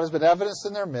of God has been evidenced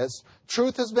in their midst.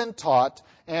 Truth has been taught.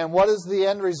 And what is the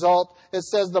end result? It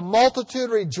says the multitude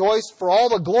rejoiced for all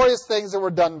the glorious things that were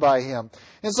done by him.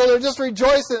 And so they're just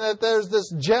rejoicing that there's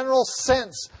this general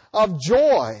sense of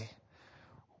joy.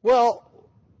 Well,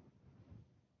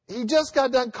 he just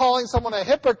got done calling someone a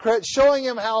hypocrite, showing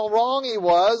him how wrong he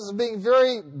was, being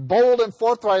very bold and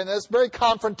forthright in this, very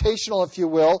confrontational, if you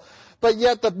will. But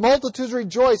yet the multitudes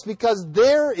rejoice because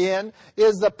therein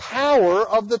is the power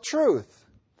of the truth,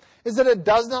 is that it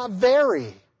does not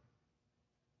vary.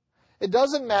 It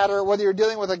doesn't matter whether you're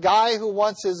dealing with a guy who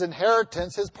wants his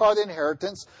inheritance, his part of the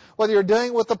inheritance, whether you're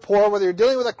dealing with the poor, whether you're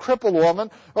dealing with a crippled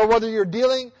woman, or whether you're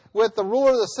dealing with the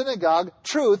ruler of the synagogue,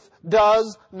 truth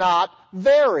does not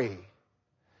vary.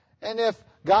 And if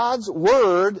God's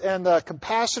Word and the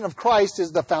compassion of Christ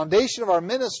is the foundation of our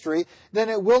ministry, then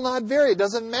it will not vary. It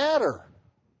doesn't matter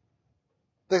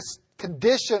the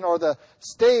condition or the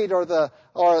state or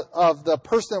of the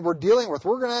person that we're dealing with.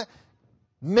 We're going to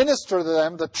minister to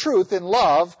them the truth in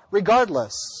love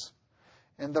regardless.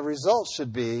 And the result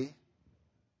should be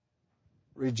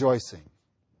rejoicing.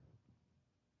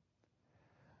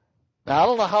 Now, I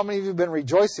don't know how many of you have been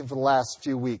rejoicing for the last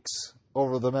few weeks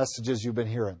over the messages you've been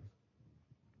hearing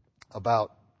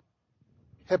about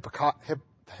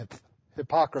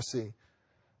hypocrisy,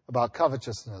 about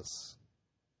covetousness,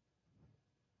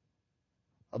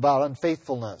 about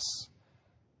unfaithfulness,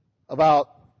 about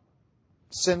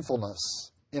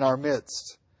sinfulness in our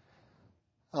midst.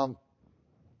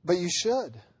 But you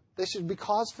should. They should be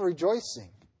cause for rejoicing.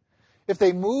 If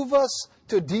they move us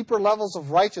to deeper levels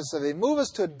of righteousness, if they move us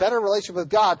to a better relationship with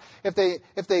God, if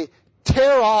they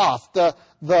tear off the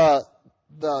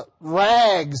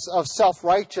rags of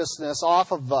self-righteousness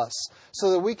off of us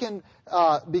so that we can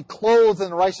be clothed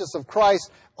in the righteousness of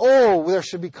Christ, there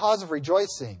should be cause of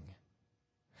rejoicing.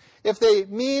 If they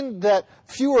mean that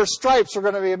fewer stripes are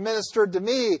going to be administered to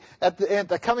me at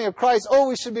the coming of Christ,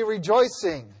 we should be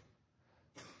rejoicing.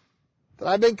 That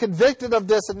I've been convicted of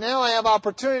this, and now I have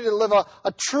opportunity to live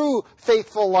a true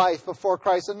faithful life before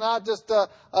Christ, and not just a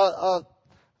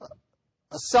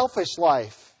selfish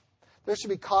life. There should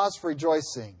be cause for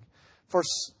rejoicing. For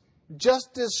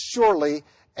just as surely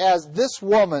as this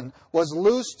woman was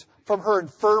loosed from her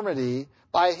infirmity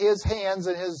by His hands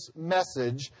and His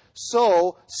message,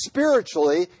 so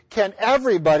spiritually can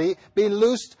everybody be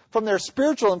loosed from their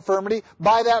spiritual infirmity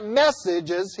by that message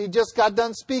as He just got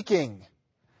done speaking.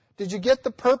 Did you get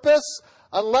the purpose?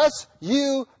 Unless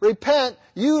you repent,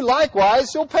 you likewise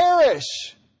shall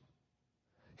perish.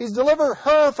 He's delivered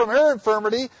her from her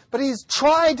infirmity, but He's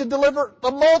trying to deliver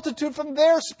the multitude from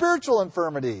their spiritual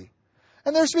infirmity.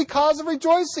 And there should be cause of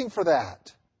rejoicing for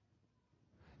that.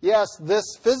 Yes, this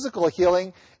physical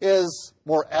healing is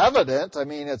more evident. I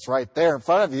mean, it's right there in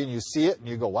front of you and you see it and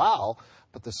you go, wow.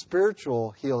 But the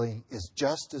spiritual healing is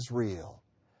just as real.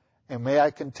 And may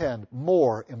I contend,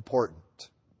 more important.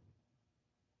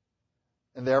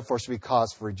 And therefore should be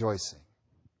cause for rejoicing.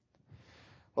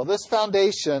 Well, this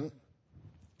foundation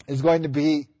is going to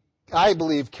be, I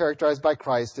believe, characterized by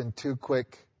Christ in two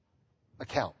quick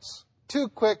accounts. Two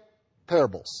quick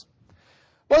parables.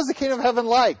 What is the kingdom of heaven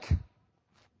like?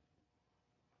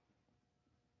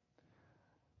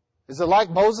 Is it like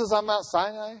Moses on Mount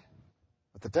Sinai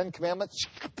with the Ten Commandments?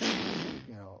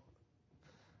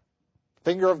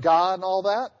 Finger of God and all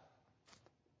that?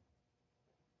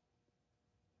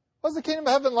 What's the kingdom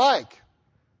of heaven like?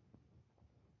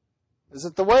 Is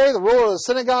it the way the ruler of the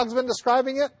synagogue's been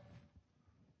describing it?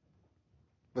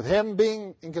 With him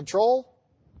being in control?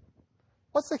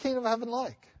 What's the kingdom of heaven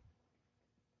like?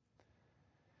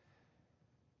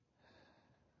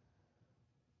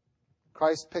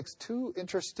 Christ picks two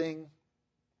interesting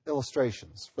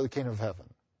illustrations for the kingdom of heaven.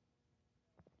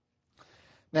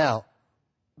 Now,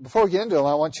 before we get into them,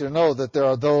 I want you to know that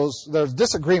there's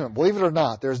disagreement. Believe it or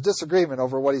not, there's disagreement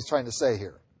over what he's trying to say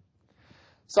here.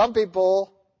 Some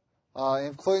people,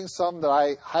 including some that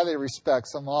I highly respect,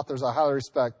 some authors I highly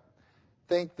respect,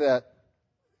 think that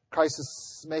Christ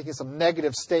is making some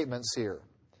negative statements here.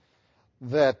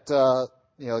 That,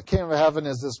 the kingdom of heaven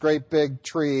is this great big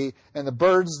tree, and the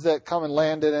birds that come and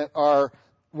land in it are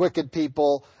wicked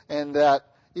people, and that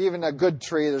even a good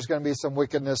tree, there's going to be some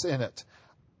wickedness in it.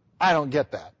 I don't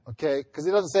get that, okay? Because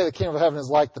he doesn't say the kingdom of heaven is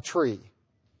like the tree,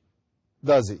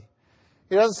 does he?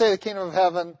 He doesn't say the kingdom of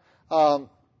heaven,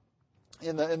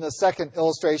 in the second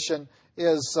illustration,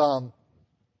 is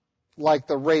like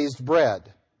the raised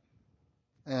bread.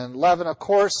 And leaven, of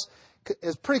course,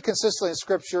 is pretty consistently in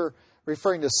Scripture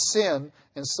referring to sin,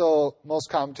 and so most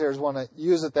commentators want to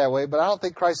use it that way, but I don't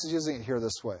think Christ is using it here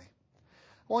this way.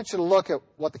 I want you to look at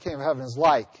what the kingdom of heaven is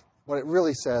like, what it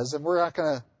really says, and we're not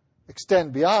going to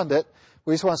extend beyond it.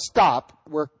 We just want to stop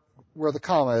where the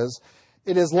comma is.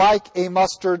 It is like a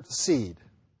mustard seed.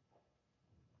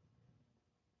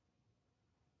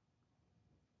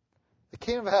 The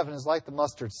kingdom of heaven is like the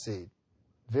mustard seed.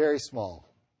 Very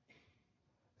small.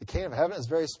 The kingdom of heaven is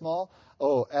very small.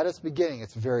 Oh, at its beginning,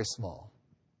 it's very small.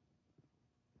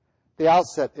 The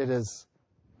outset,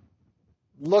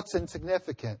 looks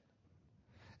insignificant.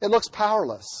 It looks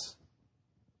powerless.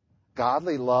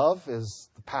 Godly love is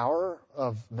the power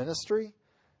of ministry.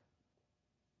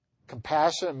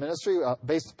 Compassionate ministry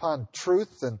based upon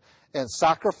truth and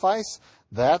sacrifice.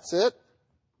 That's it.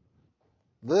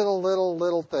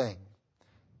 Little thing.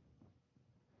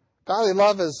 Godly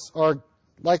love is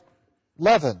like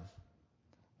leaven.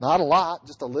 Not a lot,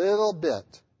 just a little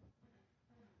bit.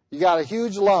 You got a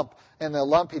huge lump, and the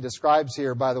lump he describes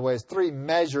here, by the way, is 3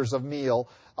 measures of meal.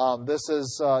 This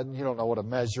is, you don't know what a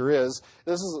measure is.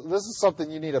 This is something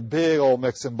you need a big old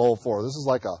mixing bowl for. This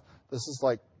is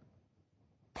like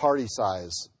party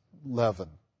size leaven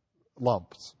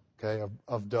lumps, okay,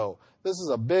 of dough. This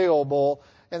is a big old bowl.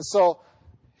 And so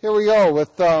here we go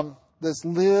with this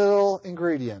little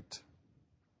ingredient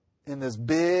in this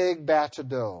big batch of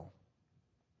dough.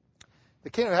 The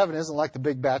kingdom of heaven isn't like the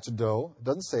big batch of dough. It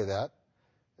doesn't say that.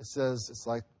 It says it's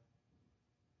like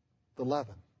the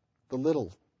leaven, the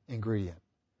little ingredient.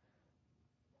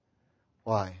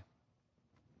 Why?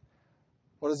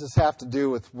 What does this have to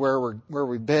do with where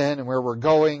we've been and where we're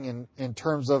going in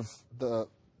terms of the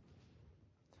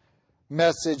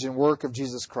message and work of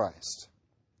Jesus Christ?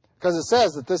 Because it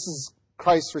says that this is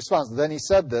Christ's response. Then he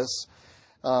said this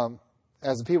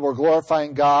as the people were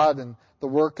glorifying God and the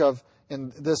work of,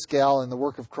 in this gal, and the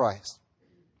work of Christ.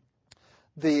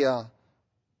 The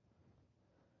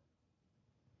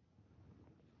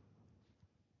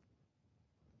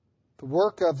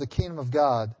work of the kingdom of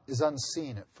God is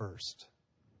unseen at first.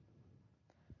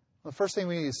 The first thing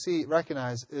we need to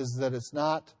recognize is that it's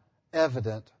not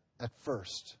evident at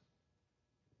first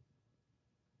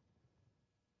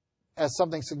as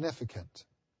something significant.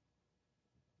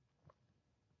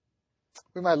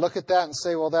 We might look at that and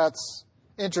say, well, that's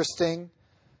interesting,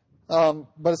 but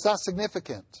it's not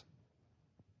significant.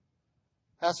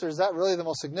 Pastor, is that really the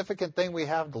most significant thing we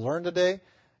have to learn today?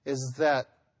 is that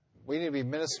we need to be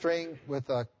ministering with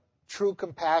a true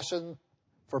compassion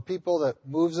for people that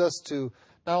moves us to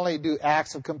not only do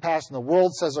acts of compassion the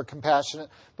world says are compassionate,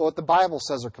 but what the Bible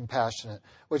says are compassionate,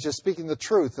 which is speaking the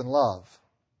truth in love.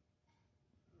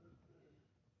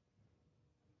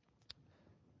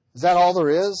 Is that all there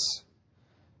is?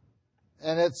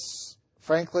 And it's,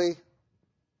 frankly,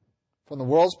 from the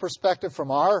world's perspective,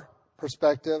 from our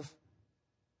perspective,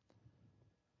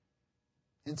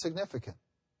 insignificant.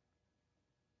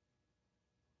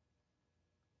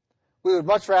 We would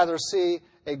much rather see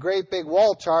a great big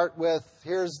wall chart with,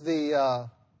 here's the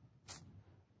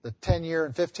 10-year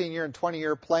and 15-year and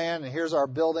 20-year plan, and here's our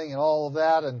building and all of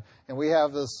that, and we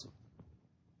have this.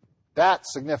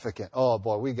 That's significant. Oh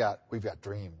boy, we've got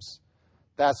dreams.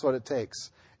 That's what it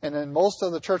takes. And in most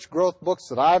of the church growth books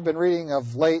that I've been reading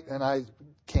of late, and I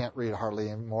can't read hardly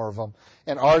any more of them,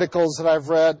 and articles that I've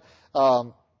read,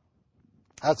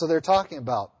 that's what they're talking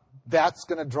about. That's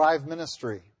going to drive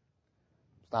ministry.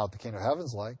 It's not what the kingdom of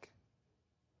heaven's like.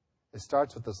 It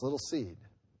starts with this little seed.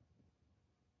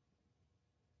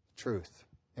 Truth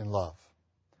in love.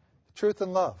 Truth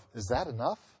in love. Is that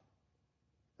enough?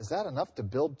 Is that enough to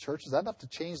build churches? Is that enough to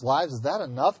change lives? Is that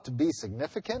enough to be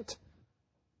significant?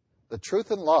 The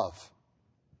truth in love.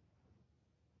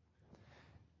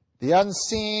 The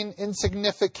unseen,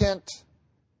 insignificant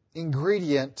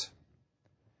ingredient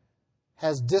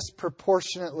has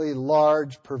disproportionately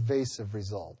large, pervasive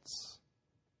results.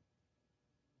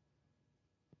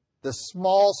 The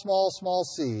small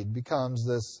seed becomes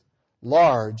this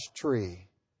large tree.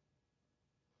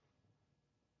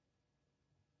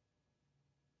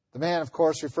 The man, of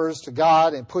course, refers to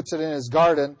God and puts it in his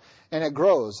garden, and it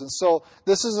grows. And so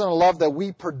this isn't a love that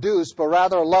we produce, but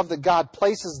rather a love that God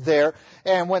places there.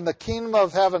 And when the kingdom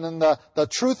of heaven and the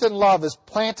truth and love is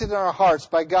planted in our hearts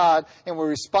by God, and we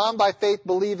respond by faith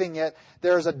believing it,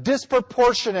 there's a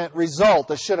disproportionate result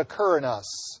that should occur in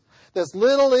us. This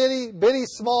little itty bitty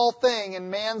small thing in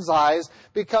man's eyes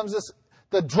becomes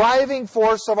the driving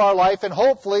force of our life, and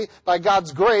hopefully, by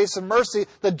God's grace and mercy,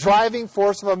 the driving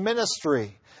force of a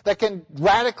ministry that can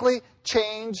radically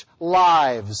change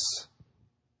lives.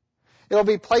 It'll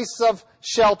be places of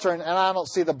shelter, and I don't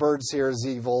see the birds here as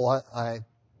evil. I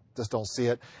just don't see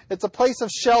it. It's a place of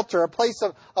shelter, a place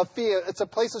of fear. It's a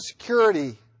place of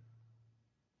security.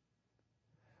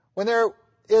 When there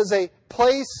is a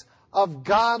place of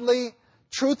godly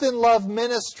truth and love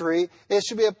ministry, it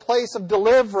should be a place of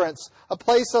deliverance, a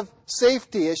place of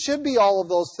safety. It should be all of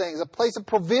those things, a place of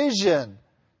provision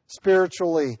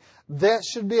spiritually. That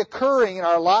should be occurring in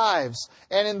our lives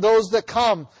and in those that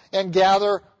come and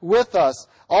gather with us.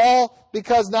 All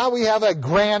because now we have a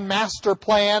grand master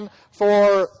plan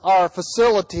for our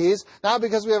facilities. Not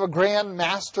because we have a grand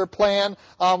master plan.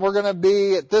 We're going to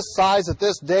be at this size at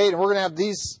this date, and we're going to have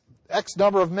these X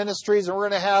number of ministries, and we're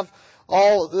going to have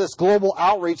all this global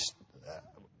outreach.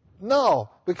 No,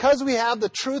 because we have the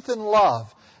truth and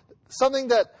love, something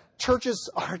that churches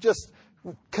are just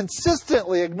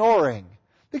consistently ignoring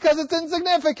because it's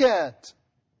insignificant.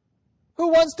 Who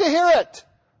wants to hear it?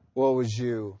 Woe is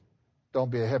you.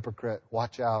 Don't be a hypocrite.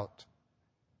 Watch out.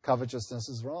 Covetousness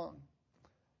is wrong.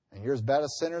 And you're as bad a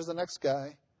sinner as the next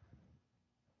guy.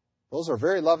 Those are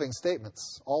very loving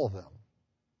statements, all of them,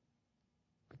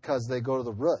 because they go to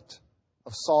the root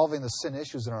of solving the sin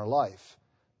issues in our life.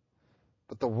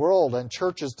 But the world and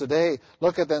churches today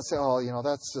look at them and say, oh,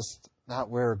 that's just not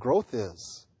where growth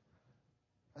is.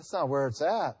 That's not where it's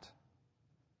at.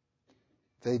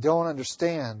 They don't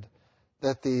understand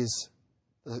that the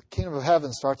kingdom of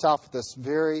heaven starts off with this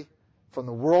from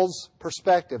the world's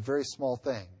perspective, very small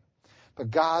thing. But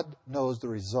God knows the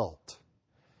result.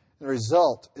 The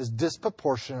result is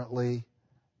disproportionately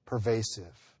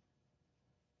pervasive.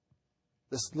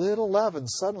 This little leaven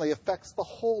suddenly affects the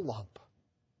whole lump.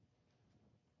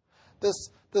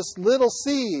 This little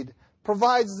seed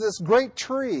provides this great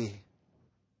tree.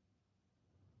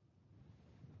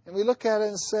 And we look at it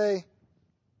and say,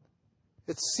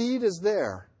 its seed is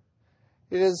there.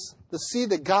 It is the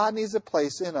seed that God needs to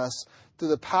place in us through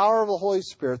the power of the Holy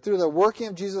Spirit, through the working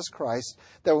of Jesus Christ,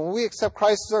 that when we accept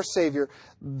Christ as our Savior,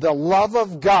 the love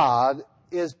of God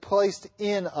is placed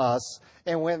in us.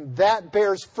 And when that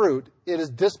bears fruit, it is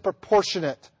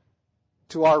disproportionate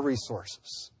to our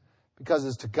resources because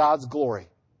it's to God's glory.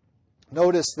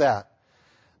 Notice that.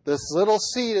 This little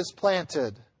seed is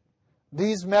planted.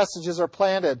 These messages are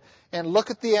planted. And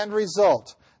look at the end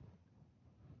result.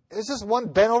 It's just one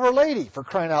bent-over lady, for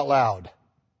crying out loud.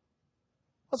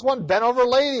 That's one bent-over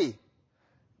lady.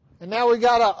 And now we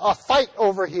got a fight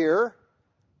over here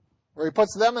where he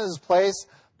puts them in his place.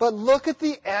 But look at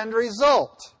the end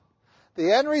result.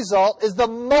 The end result is the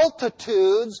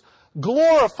multitudes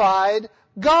glorified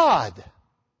God.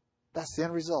 That's the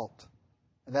end result.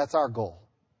 And that's our goal.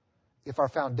 If our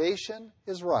foundation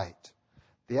is right,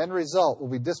 the end result will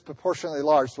be disproportionately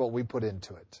large to what we put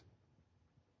into it.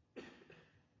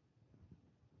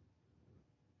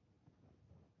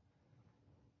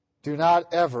 Do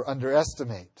not ever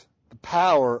underestimate the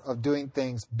power of doing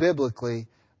things biblically,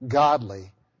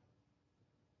 godly,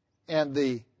 and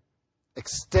the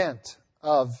extent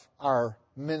of our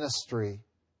ministry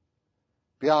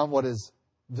beyond what is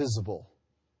visible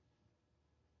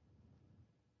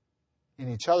in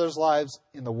each other's lives,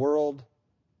 in the world,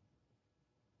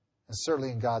 and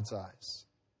certainly in God's eyes.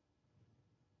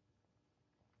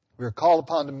 We are called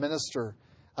upon to minister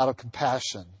out of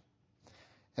compassion.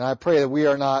 And I pray that we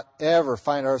are not ever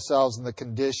find ourselves in the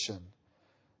condition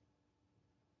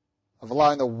of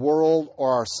allowing the world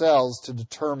or ourselves to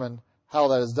determine how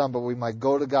that is done, but we might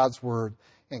go to God's Word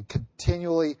and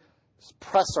continually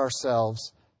press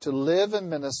ourselves to live and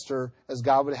minister as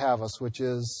God would have us, which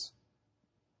is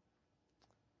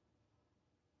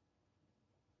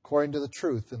according to the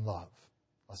truth in love.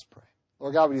 Let's pray.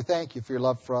 Lord God, we thank you for your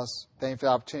love for us. Thank you for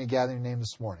the opportunity to gather in your name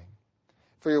this morning.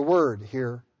 For your Word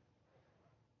here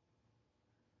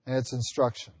and its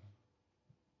instruction.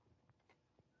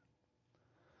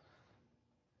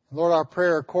 Lord, our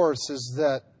prayer, of course, is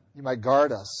that you might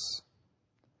guard us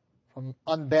from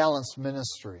unbalanced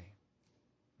ministry.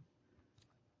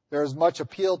 There is much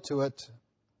appeal to it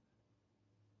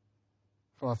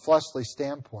from a fleshly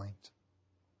standpoint.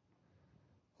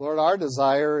 Lord, our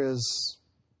desire is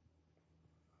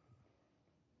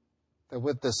that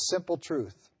with this simple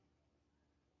truth,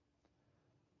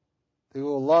 that we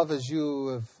will love as you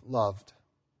have loved.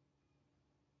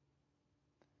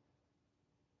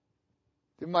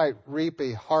 You might reap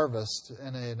a harvest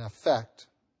and an effect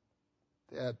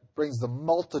that brings the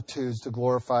multitudes to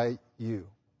glorify you.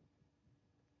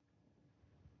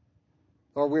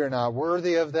 Lord, we are not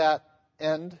worthy of that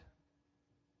end.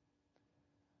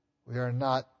 We are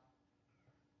not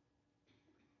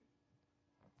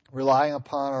relying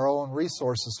upon our own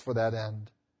resources for that end.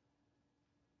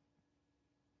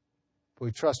 But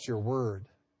we trust your word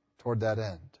toward that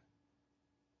end.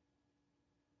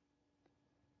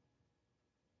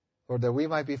 Lord, that we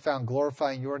might be found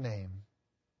glorifying your name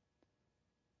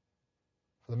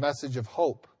for the message of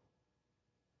hope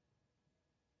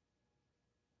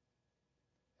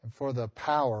and for the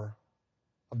power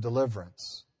of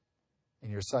deliverance in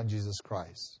your Son, Jesus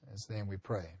Christ. In his name we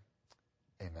pray.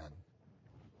 Amen.